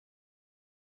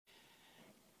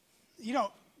You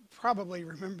don't probably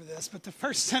remember this, but the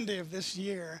first Sunday of this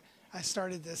year, I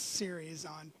started this series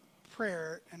on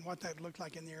prayer and what that looked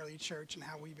like in the early church and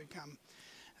how we become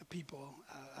a people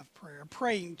of prayer, a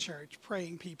praying church,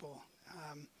 praying people.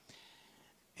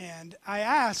 And I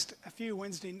asked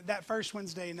that first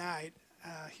Wednesday night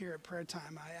here at prayer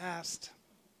time, I asked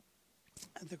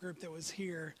the group that was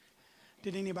here,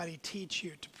 did anybody teach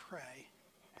you to pray?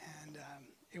 And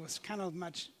it was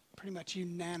pretty much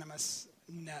unanimous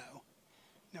no.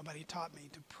 Nobody taught me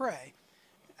to pray.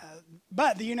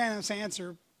 But the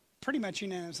pretty much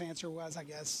unanimous answer was, I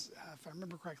guess, if I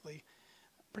remember correctly,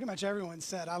 pretty much everyone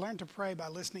said, I learned to pray by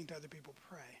listening to other people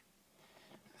pray.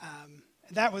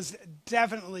 That was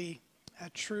definitely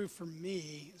true for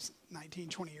me, 19,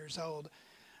 20 years old.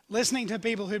 Listening to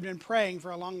people who'd been praying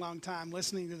for a long, long time,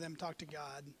 listening to them talk to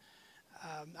God.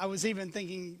 I was even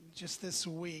thinking just this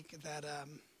week that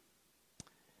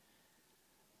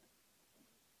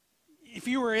if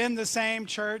you were in the same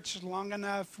church long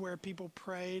enough where people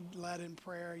prayed, led in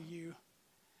prayer, you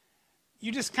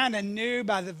just kind of knew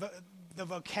by the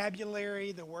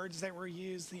vocabulary, the words that were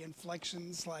used, the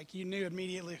inflections, like you knew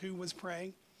immediately who was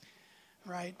praying,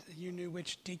 right? You knew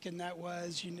which deacon that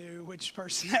was. You knew which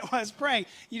person that was praying.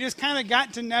 You just kind of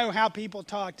got to know how people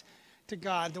talked to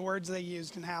God, the words they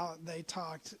used and how they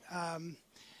talked.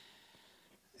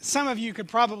 Some of you could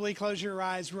probably close your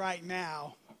eyes right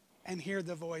now and hear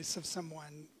the voice of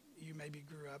someone you maybe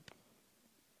grew up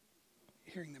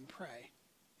hearing them pray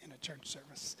in a church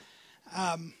service.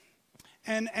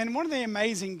 And one of the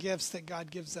amazing gifts that God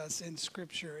gives us in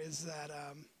Scripture is that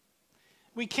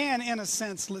we can, in a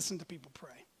sense, listen to people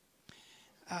pray.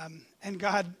 And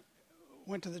God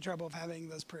went to the trouble of having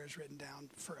those prayers written down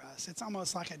for us. It's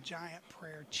almost like a giant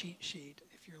prayer cheat sheet.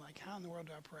 If you're like, how in the world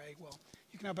do I pray? Well,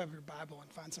 you can open up your Bible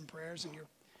and find some prayers, and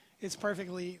it's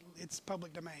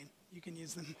public domain. You can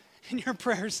use them in your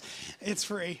prayers. It's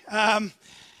free. And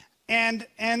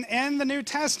in the New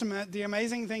Testament, the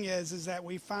amazing thing is that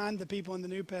we find the people in the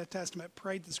New Testament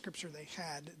prayed the Scripture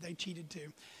they cheated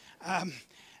to.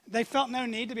 They felt no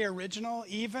need to be original.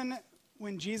 Even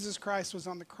when Jesus Christ was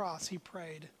on the cross, he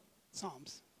prayed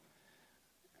Psalms,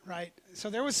 right? So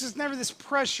there was just never this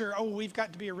pressure, we've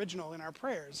got to be original in our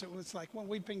prayers. It was like, well,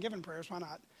 we've been given prayers, why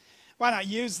not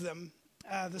use them?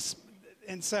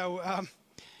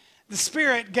 The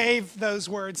Spirit gave those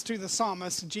words to the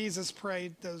psalmist. Jesus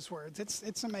prayed those words.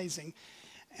 It's amazing.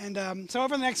 And so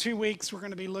over the next few weeks, we're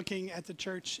going to be looking at the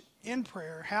church in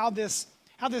prayer, how this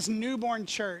newborn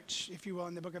church, if you will,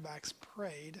 in the book of Acts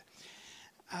prayed.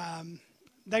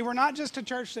 They were not just a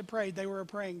church that prayed, they were a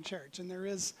praying church, and there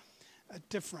is a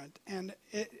different. And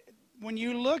when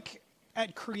you look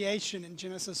at creation in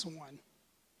Genesis 1,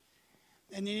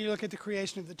 and then you look at the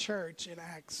creation of the church in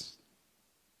Acts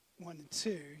 1 and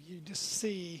 2, you just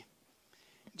see,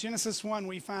 Genesis 1,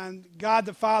 we find God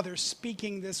the Father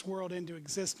speaking this world into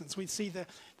existence. We see the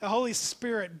Holy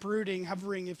Spirit brooding,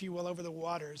 hovering, if you will, over the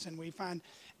waters. And we find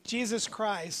Jesus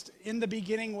Christ, in the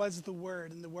beginning was the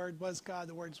Word, and the Word was God,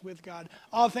 the Word's with God.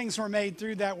 All things were made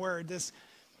through that Word, this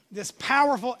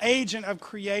powerful agent of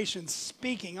creation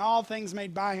speaking, all things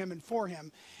made by him and for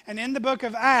him. And in the book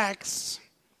of Acts,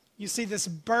 you see this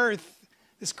birth,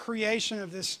 this creation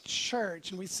of this church,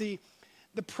 and we see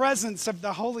the presence of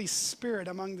the Holy Spirit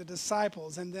among the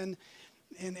disciples. And then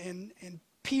in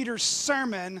Peter's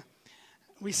sermon,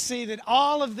 we see that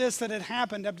all of this that had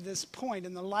happened up to this point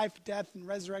in the life, death, and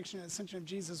resurrection and ascension of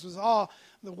Jesus was all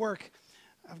the work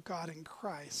of God in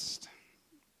Christ.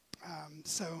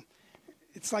 So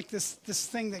it's like this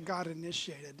thing that God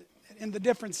initiated. And the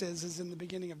difference is in the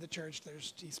beginning of the church,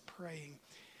 there's these praying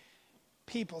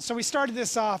people. So we started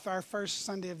this off our first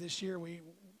Sunday of this year.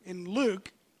 In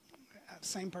Luke,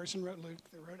 same person wrote Luke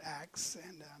that wrote Acts,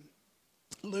 and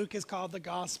Luke is called the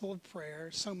Gospel of Prayer.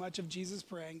 So much of Jesus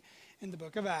praying in the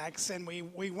book of Acts, and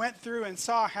we went through and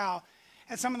saw how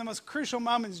at some of the most crucial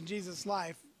moments in Jesus'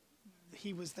 life,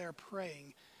 he was there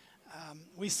praying.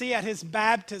 We see at his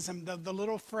baptism the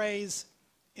little phrase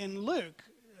in Luke.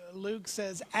 Luke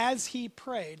says, as he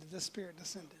prayed, the Spirit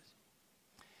descended.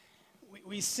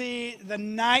 We see the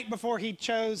night before he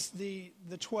chose the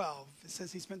 12, it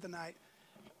says he spent the night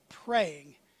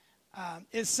praying.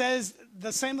 It says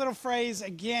the same little phrase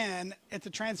again at the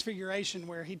Transfiguration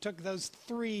where he took those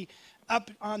three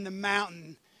up on the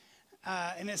mountain,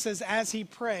 and it says as he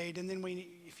prayed, and then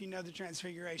if you know the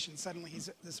Transfiguration, suddenly he's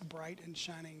this bright and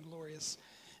shining, glorious,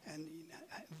 and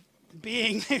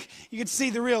being, you could see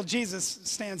the real Jesus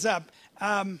stands up.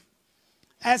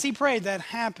 As he prayed, that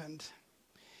happened.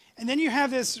 And then you have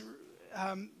this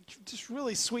just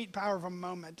really sweet, powerful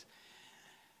moment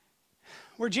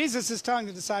where Jesus is telling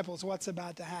the disciples what's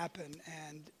about to happen,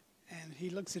 and he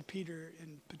looks at Peter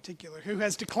in particular, who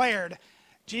has declared,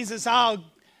 Jesus, I'll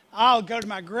go to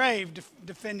my grave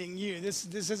defending you. This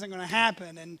isn't going to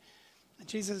happen. And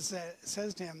Jesus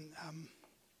says to him,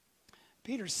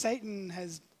 Peter, Satan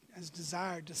has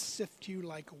desired to sift you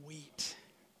like wheat.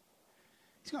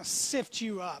 He's going to sift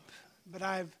you up. But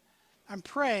I've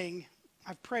prayed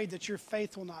that your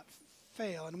faith will not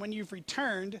fail. And when you've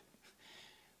returned,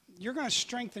 you're going to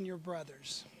strengthen your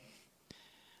brothers.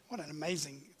 What an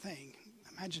amazing thing.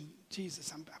 Imagine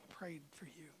Jesus, I prayed for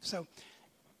you. So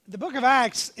the book of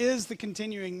Acts is the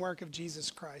continuing work of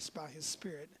Jesus Christ by his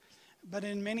Spirit. But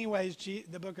in many ways,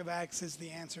 the book of Acts is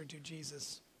the answer to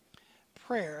Jesus'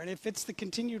 prayer. And if it's the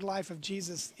continued life of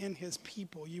Jesus in his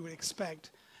people, you would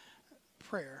expect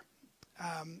prayer.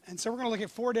 And so we're going to look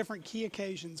at 4 different key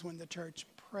occasions when the church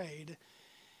prayed.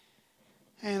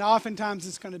 And oftentimes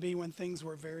it's going to be when things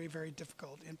were very, very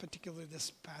difficult. In particular,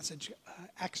 this passage,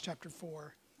 Acts chapter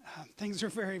 4. Things are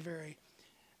very, very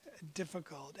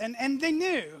difficult. And they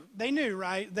knew,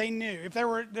 right? They knew. If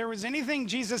there was anything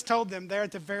Jesus told them there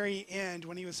at the very end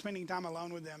when he was spending time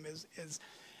alone with them is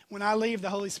when I leave, the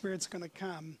Holy Spirit's going to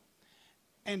come,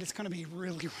 and it's going to be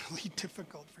really, really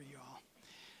difficult for you all.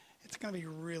 It's going to be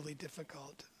really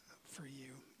difficult for you.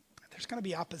 There's going to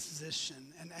be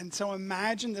opposition. And so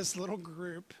imagine this little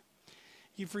group.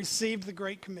 You've received the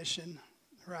Great Commission,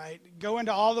 right? Go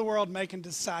into all the world making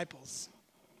disciples.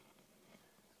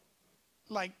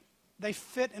 Like, they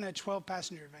fit in a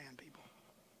 12-passenger van, people.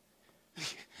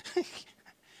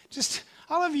 Just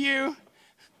all of you,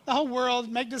 the whole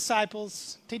world, make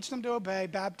disciples, teach them to obey,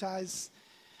 baptize.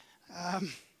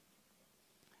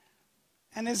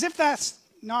 And as if that's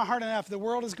not hard enough, the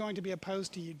world is going to be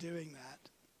opposed to you doing that.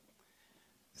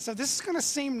 So this is going to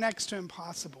seem next to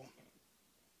impossible.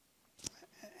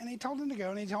 And he told them to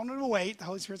go, and he told them to wait. The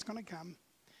Holy Spirit's going to come.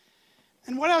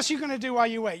 And what else are you going to do while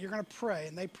you wait? You're going to pray.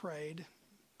 And they prayed.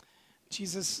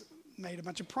 Jesus made a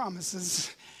bunch of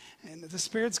promises, and the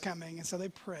Spirit's coming, and so they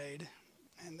prayed.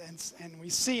 And we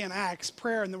see in Acts,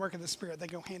 prayer and the work of the Spirit, they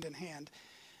go hand in hand.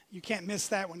 You can't miss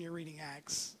that when you're reading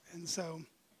Acts. And so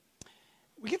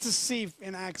we get to see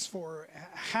in Acts 4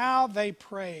 how they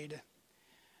prayed.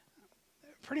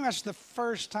 Pretty much the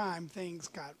first time things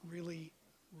got really,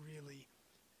 really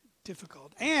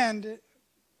difficult, and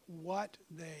what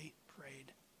they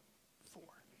prayed for.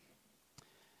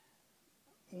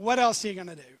 What else are you going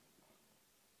to do?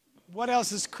 What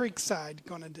else is Creekside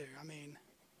going to do? I mean,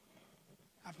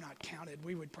 I've not counted.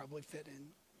 We would probably fit in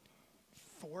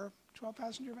 4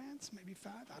 12-passenger vans, maybe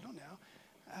 5. I don't know.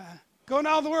 Go into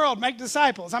all the world, make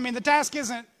disciples. I mean, the task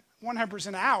isn't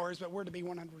 100% ours, but we're to be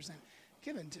 100%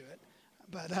 given to it.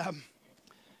 But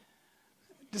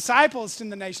disciples in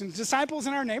the nations, disciples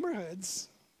in our neighborhoods.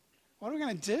 What are we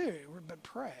going to do? But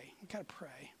pray. We've got to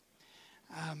pray.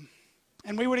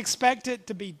 And we would expect it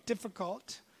to be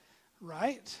difficult,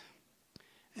 right?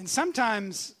 And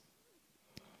sometimes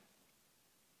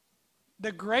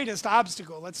the greatest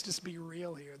obstacle, let's just be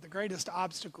real here, the greatest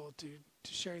obstacle to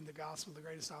sharing the gospel, the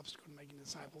greatest obstacle to making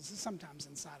disciples is sometimes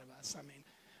inside of us. I mean,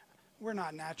 we're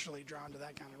not naturally drawn to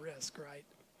that kind of risk, right?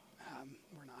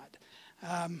 We're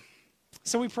not.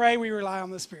 So we pray, we rely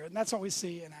on the Spirit. And that's what we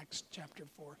see in Acts chapter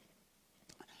 4.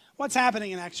 What's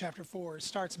happening in Acts chapter 4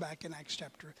 starts back in Acts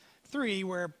chapter 3,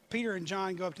 where Peter and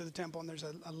John go up to the temple, and there's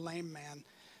a lame man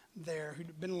there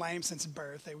who'd been lame since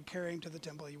birth. They would carry him to the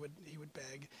temple. He would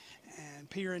beg. And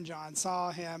Peter and John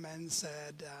saw him and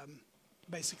said,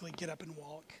 basically, get up and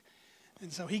walk.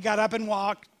 And so he got up and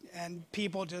walked, and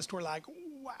people just were like,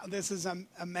 wow, this is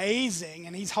amazing.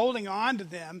 And he's holding on to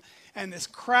them, and this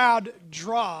crowd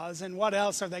draws. And what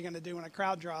else are they going to do when a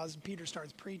crowd draws? Peter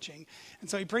starts preaching. And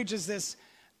so he preaches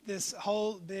this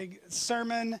whole big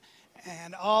sermon,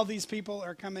 and all these people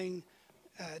are coming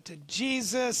to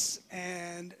Jesus,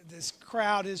 and this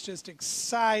crowd is just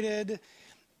excited.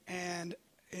 And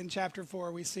in chapter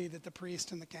 4, we see that the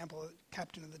priest and the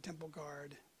captain of the temple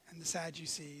guard and the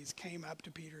Sadducees came up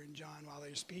to Peter and John while they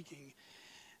were speaking.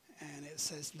 And it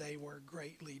says they were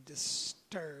greatly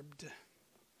disturbed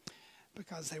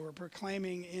because they were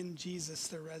proclaiming in Jesus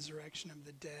the resurrection of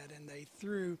the dead. And they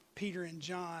threw Peter and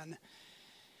John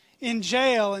in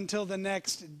jail until the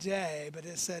next day. But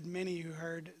it said many who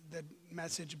heard the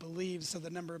message believed. So the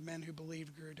number of men who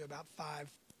believed grew to about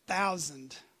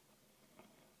 5,000.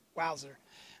 Wowzer.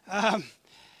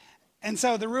 And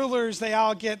so the rulers, they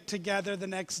all get together the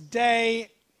next day.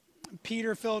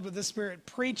 Peter, filled with the Spirit,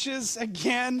 preaches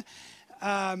again,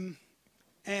 and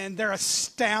they're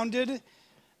astounded.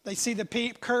 They see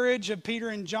the courage of Peter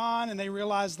and John, and they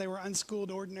realize they were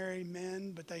unschooled, ordinary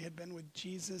men, but they had been with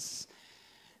Jesus.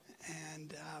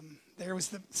 And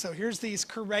so here's these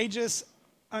courageous,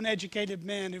 uneducated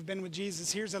men who've been with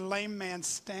Jesus. Here's a lame man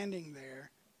standing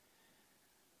there.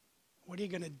 What are you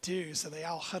going to do? So they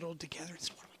all huddled together and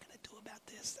said, what are we going to do about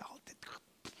this?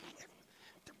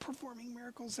 They're performing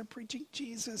miracles. They're preaching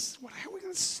Jesus. How are we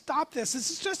going to stop this? This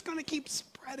is just going to keep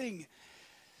spreading.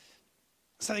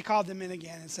 So they called them in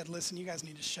again and said, listen, you guys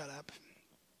need to shut up.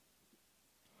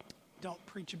 Don't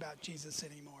preach about Jesus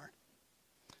anymore.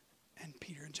 And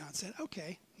Peter and John said,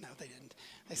 okay. No, they didn't.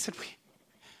 They said,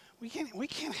 we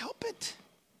can't help it.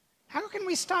 How can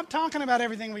we stop talking about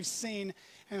everything we've seen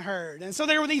and heard? And so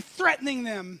they were threatening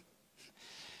them.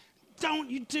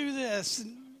 Don't you do this.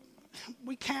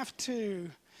 We have to.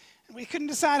 And we couldn't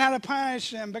decide how to punish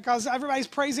them because everybody's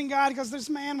praising God because this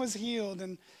man was healed.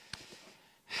 And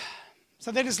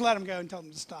so they just let him go and told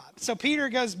him to stop. So Peter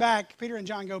and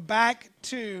John go back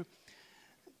to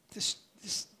this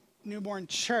newborn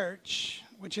church,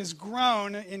 which has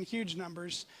grown in huge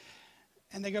numbers.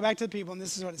 And they go back to the people, and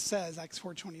this is what it says, Acts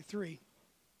 4:23.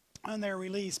 On their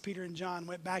release, Peter and John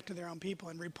went back to their own people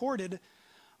and reported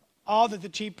all that the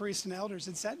chief priests and elders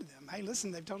had said to them. Hey,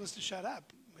 listen, they've told us to shut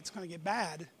up. It's going to get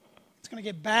bad. It's going to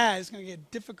get bad. It's going to get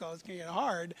difficult. It's going to get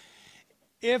hard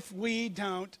if we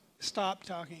don't stop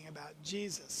talking about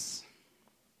Jesus.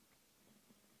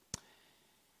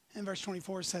 And verse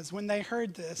 24 says, when they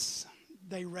heard this,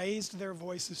 they raised their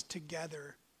voices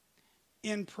together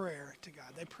in prayer to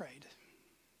God. They prayed.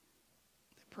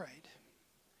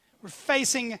 We're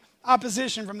facing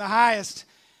opposition from the highest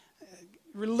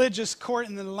religious court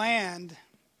in the land.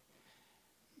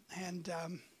 And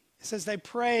it says they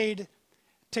prayed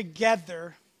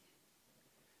together,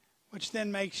 which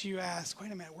then makes you ask,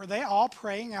 wait a minute, were they all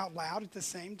praying out loud at the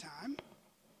same time?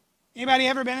 Anybody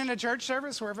ever been in a church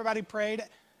service where everybody prayed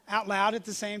out loud at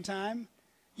the same time?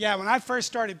 Yeah, when I first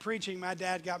started preaching, my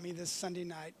dad got me this Sunday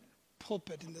night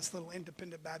pulpit in this little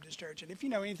independent Baptist church. And if you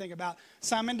know anything about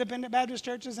some independent Baptist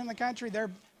churches in the country,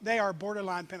 they are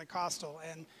borderline Pentecostal.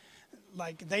 And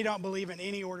they don't believe in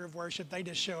any order of worship. They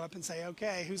just show up and say,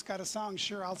 okay, who's got a song?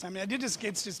 Sure, I'll sing. I mean,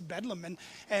 it's just bedlam.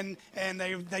 And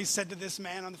they said to this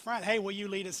man on the front, hey, will you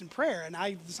lead us in prayer? And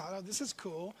I thought, oh, this is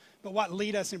cool. But what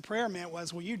lead us in prayer meant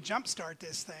was, will you jumpstart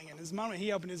this thing? And the moment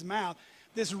he opened his mouth,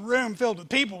 this room filled with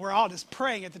people were all just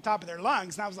praying at the top of their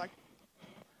lungs. And I was like,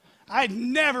 I had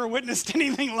never witnessed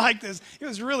anything like this. It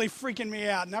was really freaking me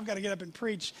out. And I've got to get up and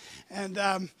preach. And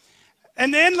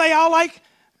then they all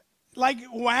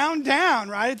wound down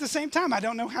right at the same time. I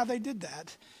don't know how they did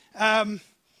that.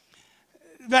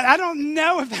 But I don't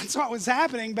know if that's what was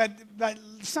happening. But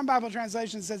some Bible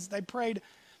translation says they prayed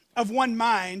of one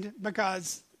mind,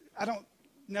 because I don't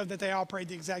know that they all prayed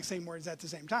the exact same words at the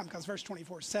same time, because verse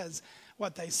 24 says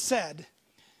what they said.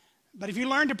 But if you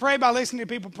learn to pray by listening to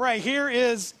people pray, here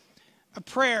is a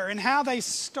prayer. And how they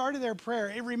started their prayer,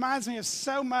 it reminds me of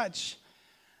so much.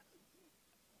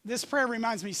 This prayer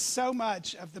reminds me so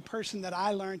much of the person that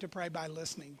I learned to pray by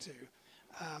listening to.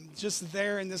 Just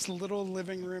there in this little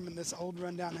living room in this old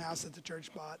rundown house that the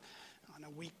church bought on a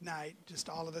weeknight, just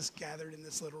all of us gathered in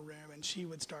this little room, and she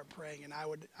would start praying. And I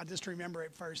just remember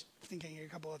at first thinking a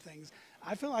couple of things.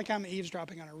 I feel like I'm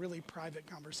eavesdropping on a really private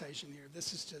conversation here.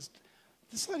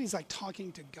 This lady's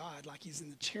talking to God, like he's in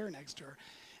the chair next to her.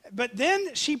 But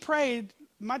then she prayed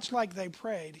much like they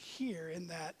prayed here, in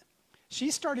that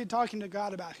she started talking to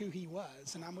God about who he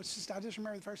was. And I just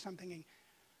remember the first time thinking,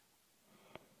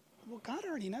 well, God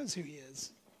already knows who he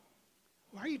is.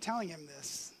 Why are you telling him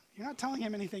this? You're not telling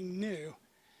him anything new.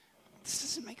 This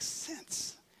doesn't make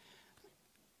sense.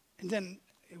 And then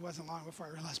it wasn't long before I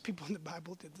realized people in the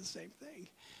Bible did the same thing.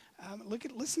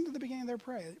 Listen to the beginning of their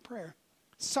prayer.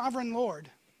 Sovereign Lord,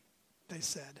 they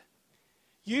said,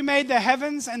 you made the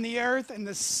heavens and the earth and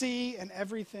the sea and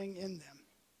everything in them.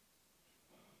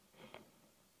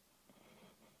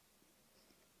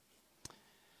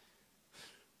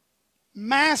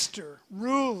 Master,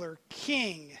 ruler,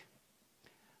 king,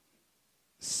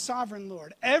 sovereign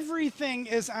Lord. Everything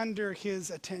is under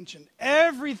his attention.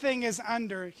 Everything is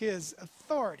under his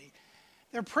authority.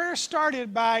 Their prayer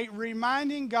started by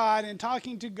reminding God and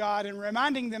talking to God and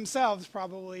reminding themselves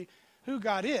probably who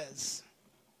God is.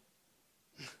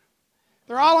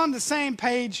 They're all on the same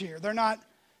page here. They're not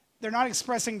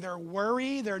expressing their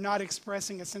worry. They're not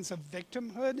expressing a sense of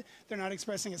victimhood. They're not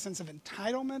expressing a sense of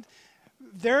entitlement.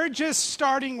 They're just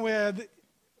starting with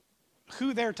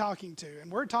who they're talking to. And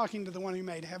we're talking to the one who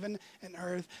made heaven and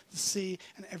earth, the sea,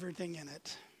 and everything in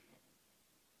it.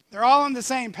 They're all on the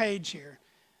same page here.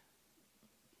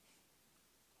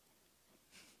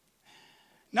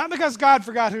 Not because God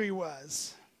forgot who he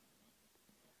was.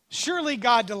 Surely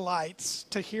God delights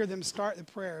to hear them start the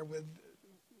prayer with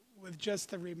with just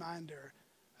the reminder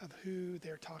of who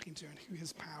they're talking to and who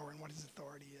his power and what his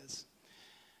authority is.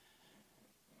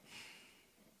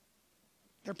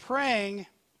 They're praying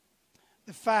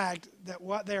the fact that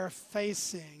what they're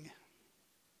facing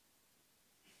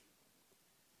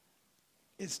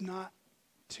is not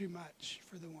too much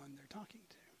for the one they're talking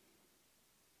to.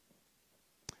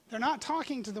 They're not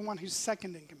talking to the one who's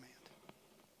second in command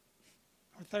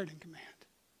or third in command.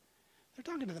 They're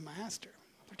talking to the master.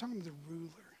 They're talking to the ruler.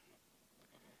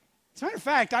 As a matter of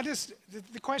fact,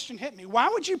 the question hit me. Why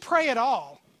would you pray at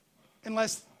all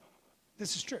unless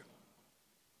this is true?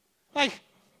 Like,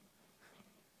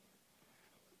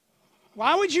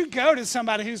 why would you go to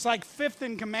somebody who's like fifth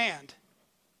in command?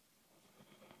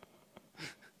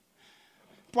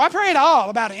 Why pray at all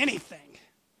about anything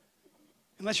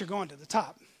unless you're going to the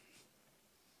top?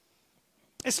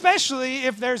 Especially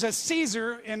if there's a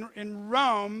Caesar in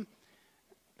Rome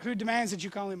who demands that you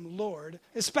call him Lord.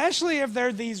 Especially if there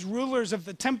are these rulers of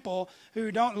the temple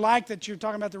who don't like that you're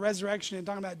talking about the resurrection and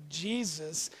talking about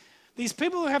Jesus. These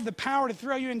people who have the power to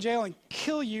throw you in jail and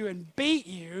kill you and beat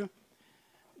you.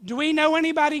 Do we know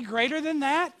anybody greater than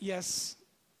that? Yes,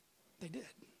 they did.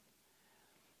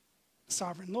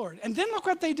 Sovereign Lord. And then look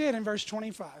what they did in verse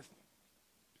 25.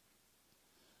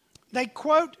 They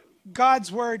quote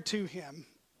God's word to him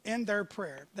in their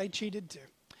prayer. They cheated too.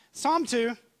 Psalm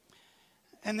 2,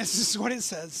 and this is what it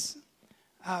says.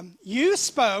 You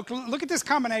spoke, look at this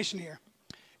combination here.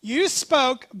 You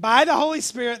spoke by the Holy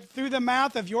Spirit through the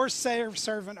mouth of your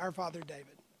servant, our father David.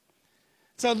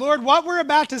 So, Lord, what we're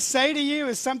about to say to you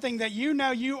is something that you know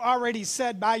you already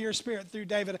said by your Spirit through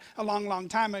David a long, long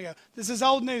time ago. This is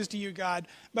old news to you, God,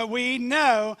 but we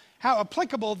know how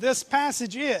applicable this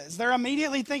passage is. They're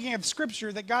immediately thinking of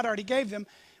Scripture that God already gave them,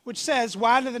 which says,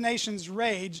 why do the nations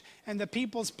rage and the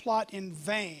peoples plot in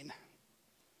vain?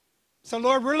 So,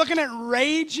 Lord, we're looking at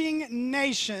raging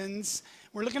nations.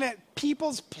 We're looking at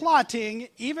people's plotting,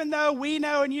 even though we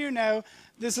know and you know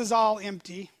this is all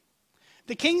empty.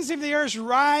 The kings of the earth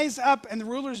rise up and the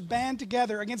rulers band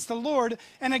together against the Lord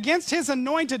and against his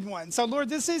anointed one. So, Lord,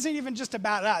 this isn't even just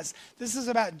about us. This is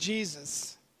about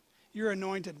Jesus, your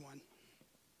anointed one.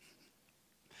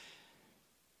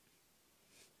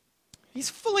 He's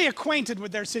fully acquainted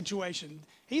with their situation.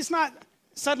 He's not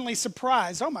suddenly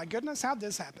surprised. Oh, my goodness, how'd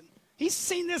this happen? He's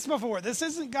seen this before. This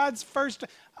isn't God's first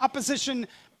opposition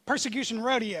persecution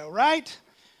rodeo, right?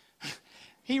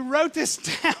 He wrote this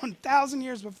down 1,000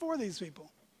 years before these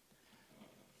people.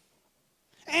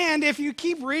 And if you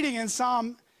keep reading in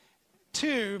Psalm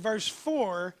 2, verse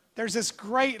 4, there's this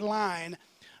great line.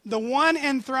 The one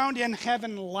enthroned in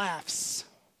heaven laughs,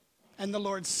 and the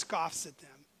Lord scoffs at them.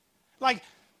 Like,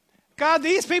 God,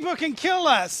 these people can kill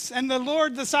us. And the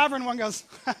Lord, the sovereign one, goes,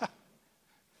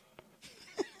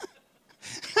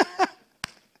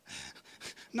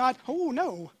 not, oh,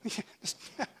 no.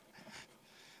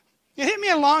 It hit me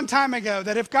a long time ago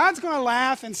that if God's going to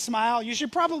laugh and smile, you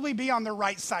should probably be on the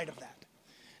right side of that.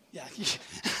 Yeah.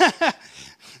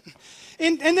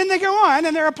 and then they go on,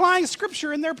 and they're applying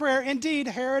Scripture in their prayer. Indeed,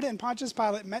 Herod and Pontius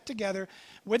Pilate met together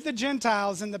with the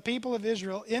Gentiles and the people of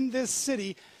Israel in this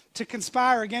city to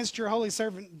conspire against your holy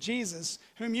servant Jesus,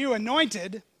 whom you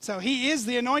anointed. So he is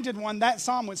the anointed one that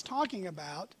psalm was talking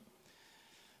about.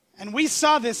 And we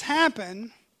saw this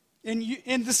happen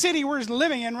in the city we're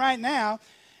living in right now.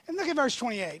 And look at verse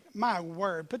 28. My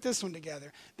word, put this one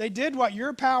together. They did what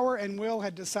your power and will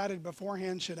had decided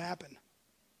beforehand should happen.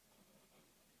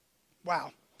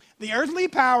 Wow. The earthly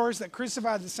powers that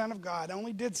crucified the Son of God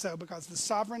only did so because the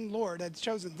sovereign Lord had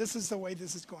chosen this is the way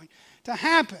this is going to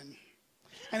happen.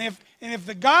 And if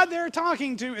the God they're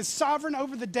talking to is sovereign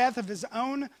over the death of his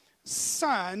own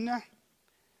Son,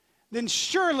 then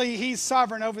surely he's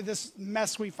sovereign over this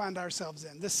mess we find ourselves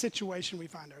in, this situation we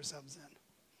find ourselves in.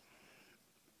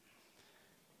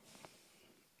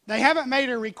 They haven't made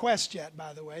a request yet,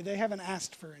 by the way. They haven't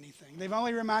asked for anything. They've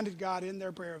only reminded God in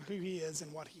their prayer of who he is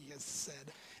and what he has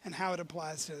said and how it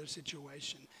applies to their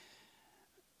situation.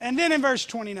 And then in verse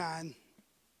 29,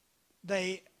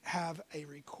 they have a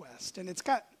request. And it's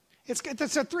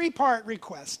a three-part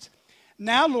request.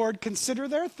 Now, Lord, consider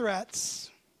their threats,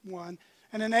 one,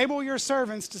 and enable your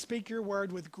servants to speak your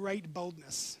word with great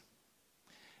boldness.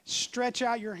 Stretch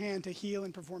out your hand to heal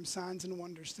and perform signs and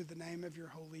wonders through the name of your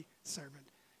holy servant,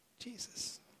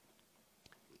 Jesus.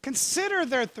 Consider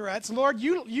their threats. Lord,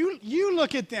 you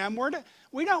look at them.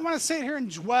 We don't want to sit here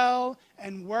and dwell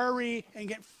and worry and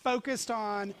get focused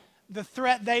on the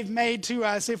threat they've made to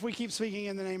us if we keep speaking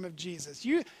in the name of Jesus.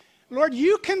 Lord,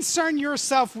 you concern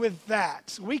yourself with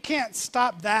that. We can't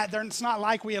stop that. It's not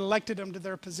like we elected them to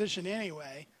their position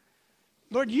anyway.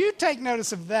 Lord, you take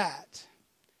notice of that.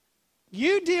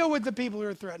 You deal with the people who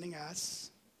are threatening us.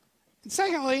 And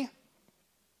secondly,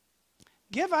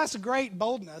 give us great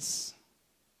boldness.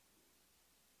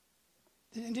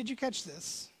 And did you catch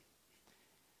this?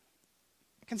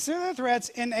 Consider the threats,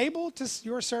 enable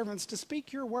your servants to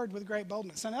speak your word with great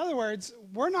boldness. In other words,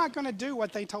 we're not going to do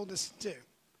what they told us to do.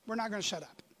 We're not going to shut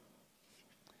up.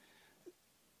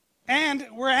 And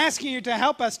we're asking you to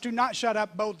help us to not shut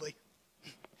up boldly.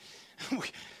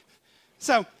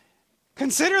 So,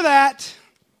 consider that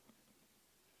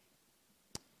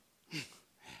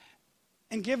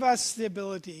and give us the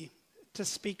ability to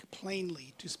speak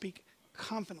plainly, to speak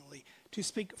confidently, to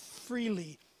speak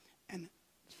freely and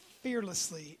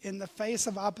fearlessly in the face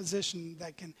of opposition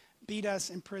that can beat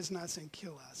us, imprison us, and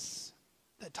kill us,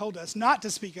 that told us not to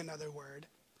speak another word.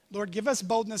 Lord, give us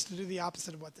boldness to do the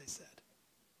opposite of what they said.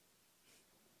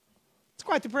 It's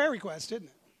quite the prayer request, isn't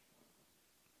it?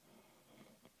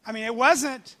 I mean, it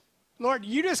wasn't, Lord,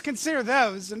 you just consider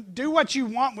those and do what you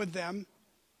want with them.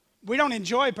 We don't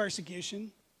enjoy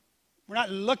persecution. We're not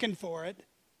looking for it.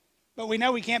 But we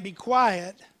know we can't be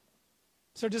quiet.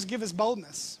 So just give us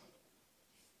boldness.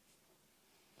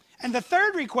 And the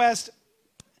third request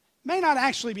may not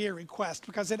actually be a request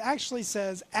because it actually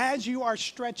says, as you are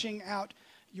stretching out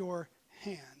your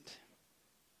hand.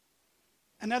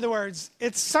 In other words,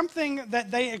 it's something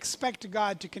that they expect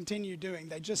God to continue doing.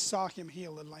 They just saw him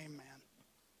heal a lame man.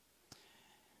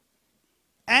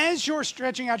 As you're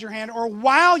stretching out your hand, or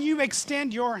while you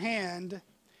extend your hand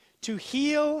to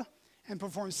heal and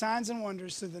perform signs and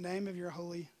wonders through the name of your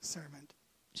holy servant,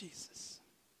 Jesus.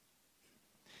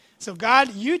 So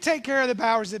God, you take care of the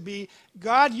powers that be.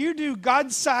 God, you do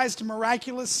God-sized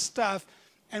miraculous stuff,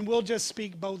 and we'll just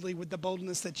speak boldly with the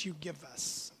boldness that you give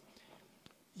us.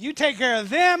 You take care of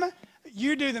them.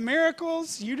 You do the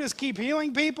miracles. You just keep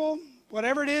healing people.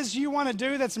 Whatever it is you want to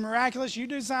do that's miraculous, you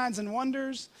do signs and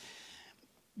wonders.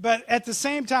 But at the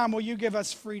same time, will you give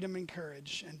us freedom and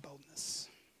courage and boldness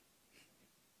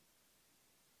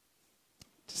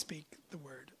to speak the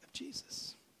word of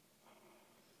Jesus?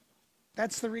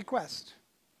 That's the request.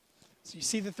 So you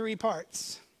see the three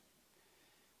parts.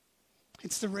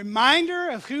 It's the reminder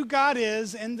of who God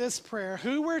is in this prayer,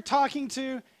 who we're talking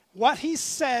to, what he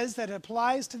says that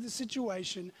applies to the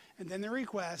situation, and then the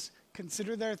request,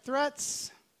 consider their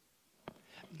threats,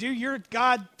 do your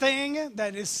God thing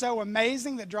that is so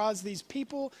amazing that draws these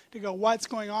people to go, what's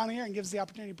going on here, and gives the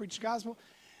opportunity to preach the gospel,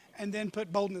 and then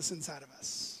put boldness inside of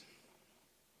us.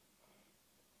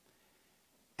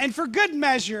 And for good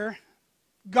measure,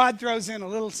 God throws in a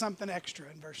little something extra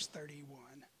in verse 31.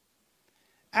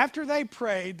 After they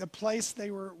prayed, the place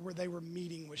where they were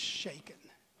meeting was shaken.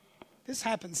 This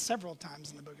happens several times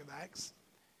in the book of Acts.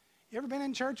 You ever been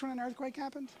in church when an earthquake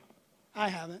happened? I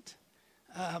haven't.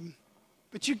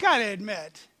 But you got to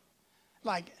admit,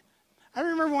 like, I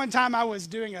remember one time I was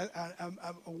doing a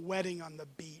wedding on the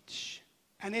beach,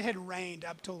 and it had rained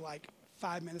up till like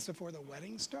 5 minutes before the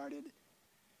wedding started.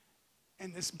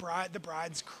 And the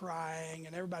bride's crying,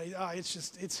 and everybody,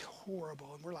 it's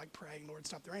horrible. And we're like praying, Lord,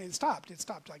 stop the rain. It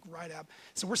stopped like right up.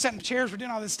 So we're setting chairs, we're doing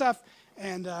all this stuff.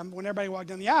 And when everybody walked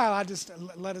down the aisle, I just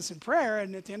led us in prayer.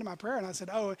 And at the end of my prayer, and I said,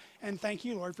 oh, and thank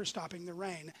you, Lord, for stopping the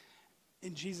rain.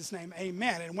 In Jesus' name,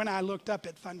 amen. And when I looked up,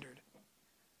 it thundered.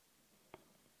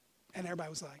 And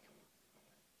everybody was like,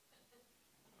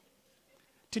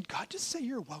 did God just say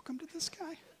you're welcome to this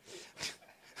guy?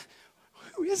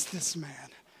 Who is this man?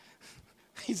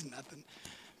 He's nothing.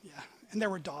 Yeah. And there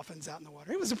were dolphins out in the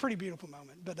water. It was a pretty beautiful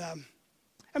moment. But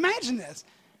imagine this.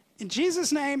 In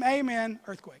Jesus' name, amen,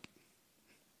 earthquake.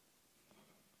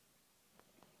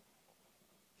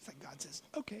 It's like God says,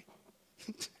 okay.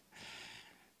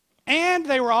 And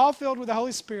they were all filled with the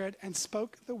Holy Spirit and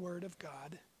spoke the word of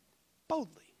God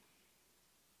boldly.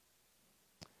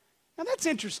 Now that's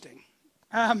interesting.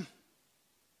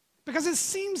 Because it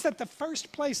seems that the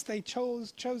first place they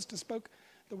chose to speak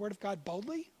the word of God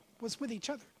boldly was with each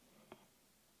other.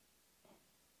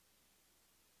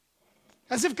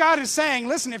 As if God is saying,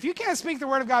 listen, if you can't speak the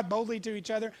word of God boldly to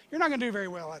each other, you're not going to do very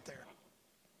well out there.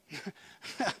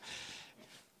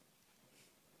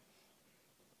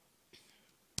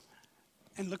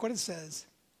 And look what it says,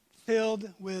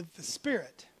 filled with the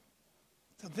Spirit.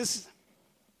 So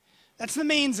that's the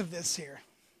means of this here.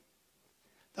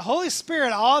 The Holy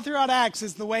Spirit all throughout Acts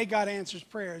is the way God answers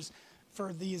prayers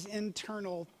for these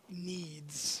internal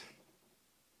needs.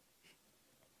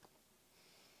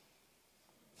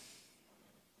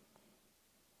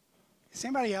 Is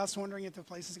anybody else wondering if the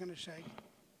place is going to shake?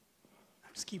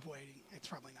 Just keep waiting. It's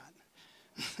probably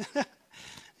not.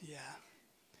 Yeah.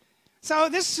 So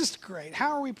this is just great.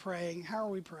 How are we praying? How are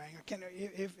we praying?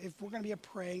 If we're going to be a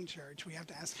praying church, we have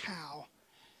to ask how.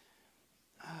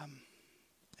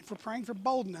 If we're praying for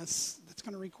boldness, that's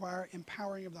going to require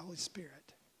empowering of the Holy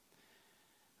Spirit.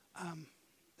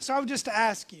 So I would just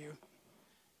ask you,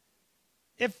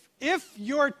 if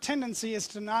your tendency is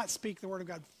to not speak the Word of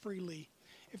God freely,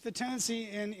 if the tendency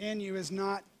in you is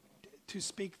not to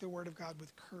speak the Word of God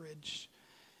with courage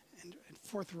and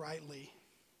forthrightly,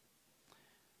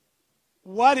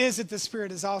 what is it the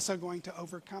Spirit is also going to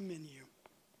overcome in you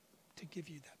to give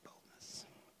you that boldness?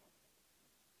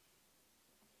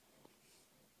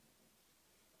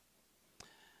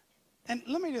 And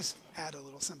let me just add a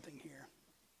little something here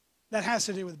that has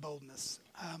to do with boldness.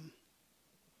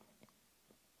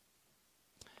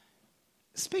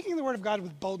 Speaking the Word of God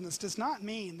with boldness does not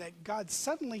mean that God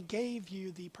suddenly gave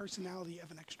you the personality of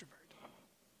an extrovert.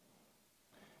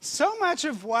 So much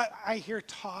of what I hear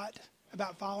taught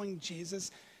about following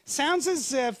Jesus sounds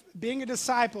as if being a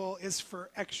disciple is for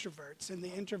extroverts, and the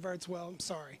introverts, well, I'm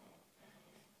sorry.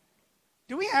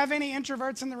 Do we have any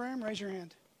introverts in the room? Raise your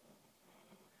hand.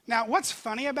 Now, what's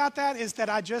funny about that is that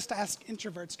I just asked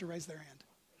introverts to raise their hand.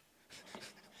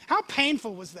 How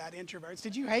painful was that, introverts?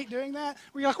 Did you hate doing that?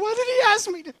 Were you like, why did he ask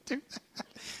me to do that?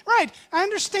 Right, I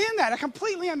understand that. I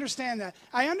completely understand that.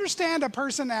 I understand a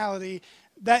personality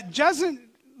that doesn't,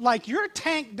 like your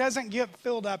tank doesn't get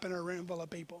filled up in a room full of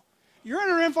people. You're in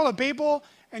a room full of people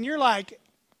and you're like,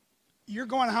 you're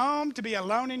going home to be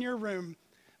alone in your room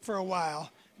for a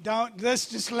while.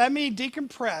 Just let me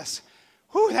decompress.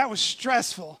 Whew, that was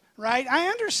stressful, right?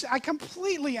 I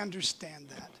completely understand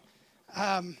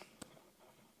that.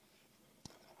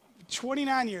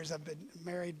 29 years I've been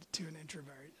married to an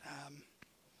introvert.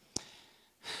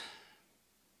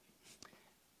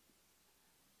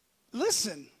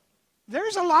 Listen,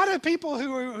 there's a lot of people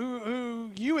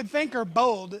who you would think are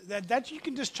bold that you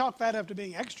can just chalk that up to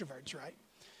being extroverts, right?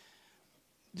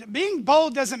 Being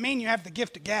bold doesn't mean you have the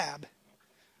gift of gab.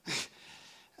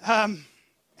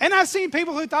 And I've seen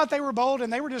people who thought they were bold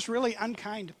and they were just really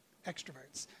unkind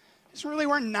extroverts. Just really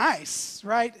weren't nice,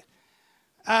 right?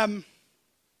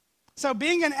 So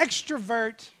being an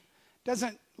extrovert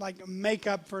doesn't like make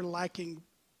up for lacking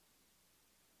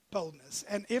boldness.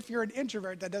 And if you're an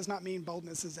introvert, that does not mean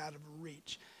boldness is out of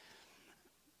reach.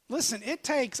 Listen, it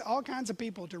takes all kinds of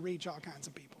people to reach all kinds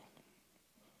of people.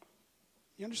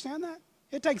 You understand that?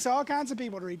 It takes all kinds of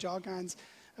people to reach all kinds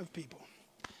of people.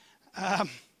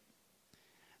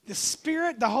 The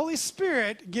Spirit, the Holy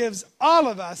Spirit gives all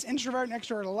of us, introvert and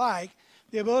extrovert alike,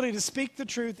 the ability to speak the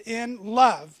truth in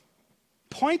love,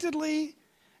 pointedly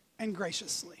and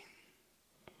graciously.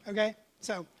 Okay?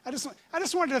 So I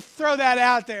just wanted to throw that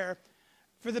out there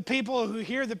for the people who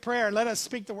hear the prayer. Let us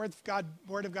speak the word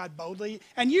of God boldly.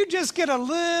 And you just get a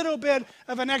little bit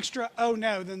of an extra oh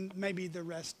no than maybe the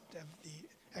rest of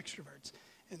the extroverts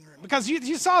in the room. Because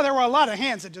you saw there were a lot of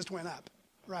hands that just went up,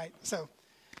 right? So,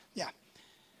 yeah.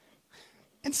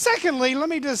 And secondly, let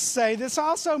me just say, this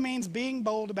also means being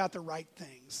bold about the right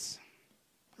things,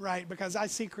 right? Because I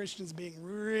see Christians being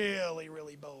really,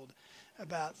 really bold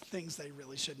about things they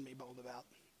really shouldn't be bold about,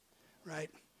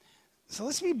 right? So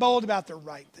let's be bold about the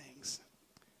right things.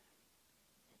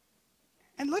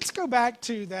 And let's go back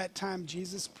to that time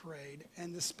Jesus prayed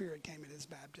and the Spirit came at his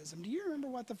baptism. Do you remember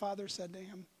what the Father said to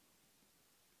him?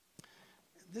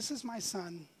 This is my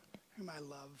Son whom I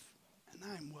love, and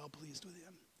I am well pleased with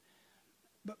him.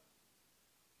 But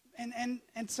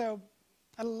and so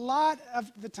a lot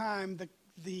of the time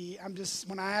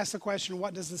when I ask the question,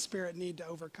 what does the Spirit need to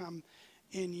overcome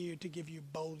in you to give you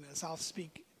boldness? I'll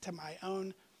speak to my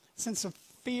own sense of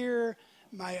fear,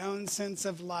 my own sense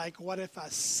of like, what if I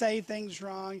say things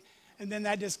wrong? And then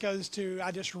that just goes to,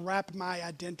 I just wrap my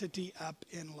identity up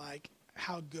in like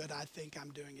how good I think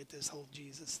I'm doing at this whole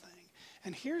Jesus thing.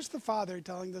 And here's the Father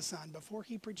telling the Son, before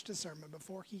he preached a sermon,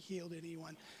 before he healed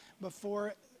anyone,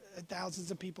 before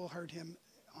thousands of people heard him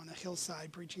on a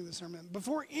hillside preaching the sermon,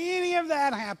 before any of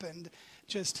that happened,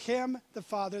 just him, the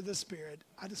Father, the Spirit,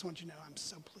 I just want you to know I'm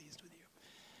so pleased with you.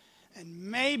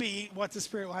 And maybe what the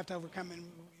Spirit will have to overcome in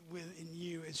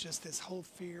you is just this whole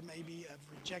fear maybe of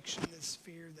rejection, this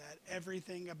fear that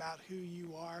everything about who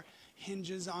you are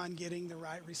hinges on getting the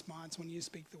right response when you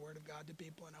speak the word of God to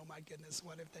people. And oh my goodness,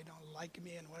 what if they don't like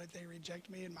me? And what if they reject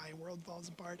me and my world falls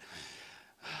apart?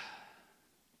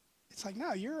 It's like,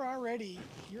 no, you're already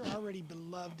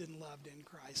beloved and loved in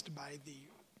Christ by the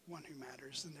one who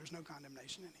matters, and there's no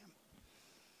condemnation in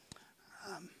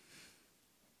him.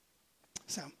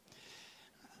 So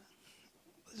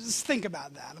just think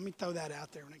about that. Let me throw that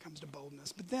out there when it comes to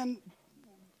boldness. But then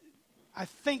I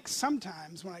think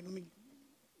sometimes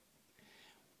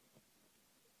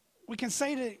we can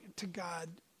say to God,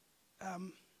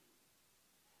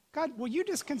 God, will you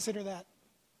just consider that?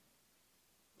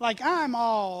 Like, I'm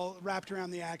all wrapped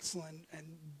around the axle and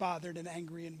bothered and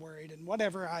angry and worried and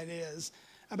whatever it is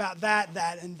about that,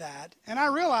 and that. And I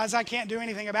realize I can't do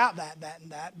anything about that,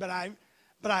 and that. But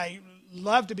I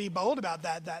love to be bold about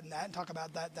that, and that, and talk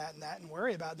about that, and that, and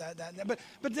worry about that, and that.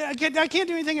 But I can't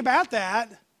do anything about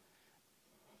that.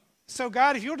 So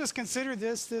God, if you'll just consider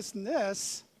this, and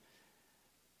this,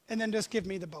 and then just give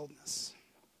me the boldness.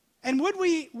 And would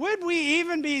we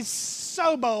even be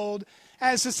so bold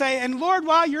as to say, and Lord,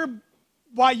 while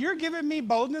you're giving me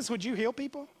boldness, would you heal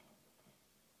people?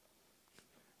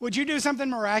 Would you do something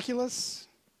miraculous?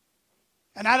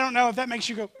 And I don't know if that makes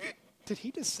you go, did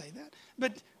he just say that?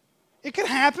 But it could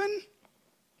happen,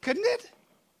 couldn't it?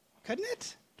 Couldn't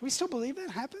it? Do we still believe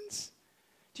that happens?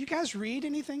 Do you guys read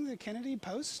anything the Kennedy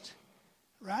Post,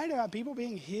 right, about people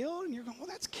being healed? And you're going, well,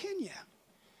 that's Kenya.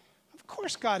 Of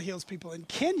course God heals people in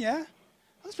Kenya.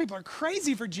 Those people are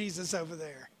crazy for Jesus over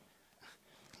there.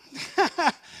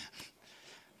 I'm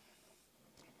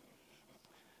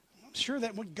sure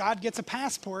that when God gets a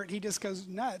passport, he just goes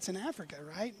nuts in Africa,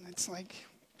 right? And it's like,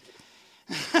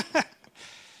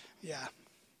 yeah.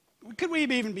 Could we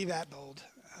even be that bold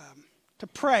to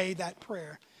pray that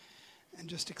prayer and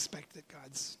just expect that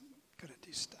God's going to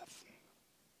do stuff?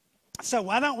 So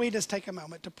why don't we just take a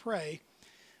moment to pray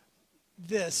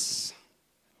this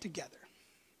together?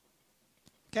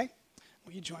 Okay?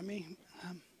 Will you join me?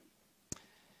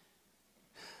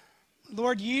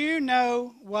 Lord, you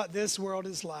know what this world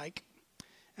is like.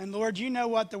 And Lord, you know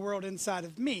what the world inside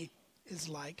of me is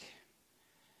like.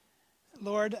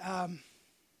 Lord,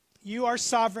 you are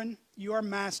sovereign. You are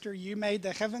master. You made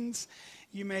the heavens.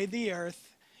 You made the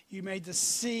earth. You made the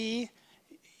sea.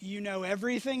 You know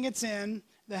everything that's in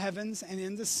the heavens and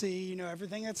in the sea. You know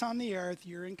everything that's on the earth.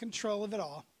 You're in control of it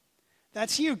all.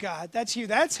 That's you, God. That's you.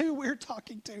 That's who we're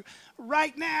talking to.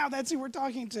 Right now, that's who we're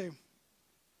talking to.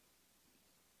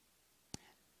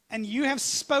 And you have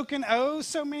spoken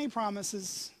so many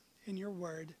promises in your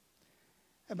word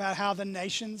about how the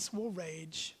nations will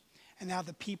rage and how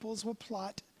the peoples will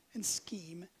plot and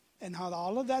scheme and how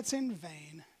all of that's in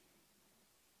vain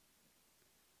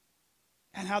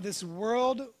and how this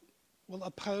world will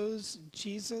oppose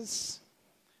Jesus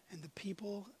and the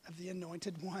people of the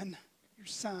Anointed One, your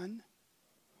Son.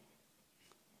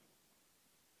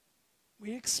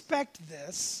 We expect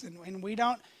this, and we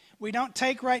don't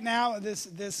take right now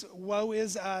this woe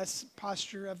is us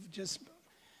posture of just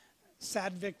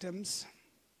sad victims.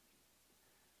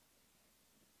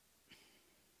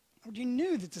 Lord, you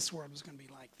knew that this world was going to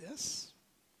be like this.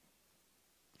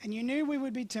 And you knew we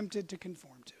would be tempted to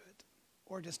conform to it,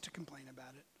 or just to complain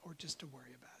about it, or just to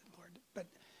worry about it, Lord. But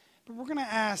we're going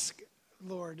to ask,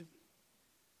 Lord,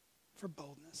 for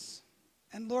boldness.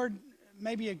 And Lord,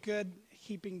 maybe a good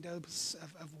heaping dose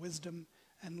of wisdom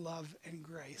and love and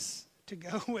grace to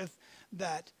go with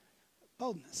that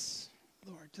boldness,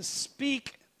 Lord, to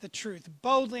speak the truth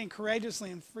boldly and courageously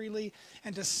and freely,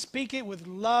 and to speak it with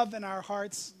love in our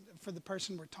hearts for the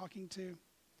person we're talking to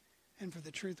and for the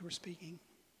truth we're speaking.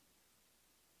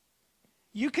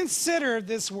 You consider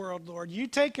this world, Lord. You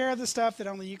take care of the stuff that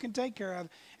only you can take care of,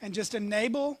 and just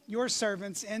enable your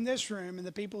servants in this room and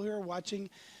the people who are watching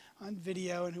on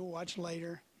video and who will watch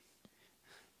later.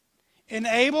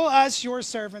 Enable us, your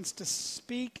servants, to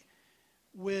speak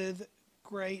with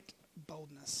great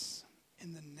boldness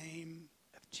in the name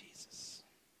of Jesus.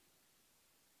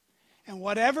 And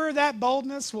whatever that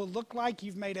boldness will look like,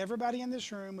 you've made everybody in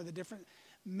this room with a different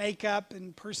makeup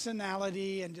and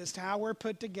personality and just how we're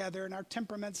put together and our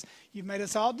temperaments. You've made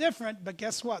us all different, but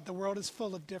guess what? The world is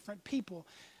full of different people.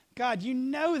 God, you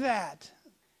know that.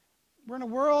 We're in a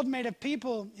world made of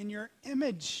people in your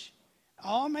image,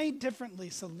 all made differently.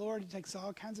 So, Lord, it takes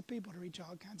all kinds of people to reach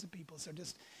all kinds of people. So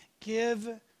just give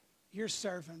your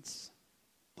servants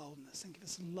boldness and give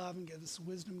us love and give us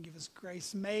wisdom, give us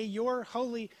grace. May your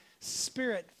Holy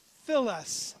Spirit fill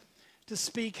us to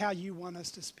speak how you want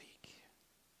us to speak.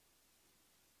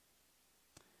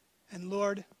 And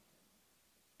Lord,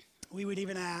 we would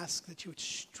even ask that you would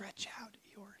stretch out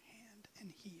your hand and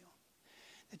heal.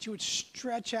 That you would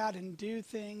stretch out and do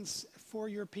things for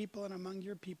your people and among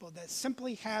your people that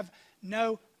simply have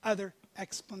no other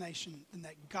explanation than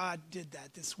that God did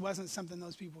that. This wasn't something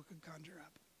those people could conjure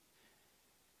up.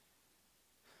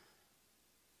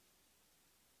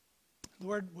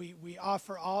 Lord, we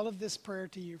offer all of this prayer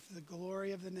to you for the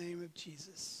glory of the name of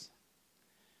Jesus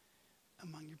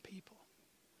among your people.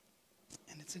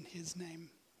 And it's in his name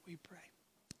we pray.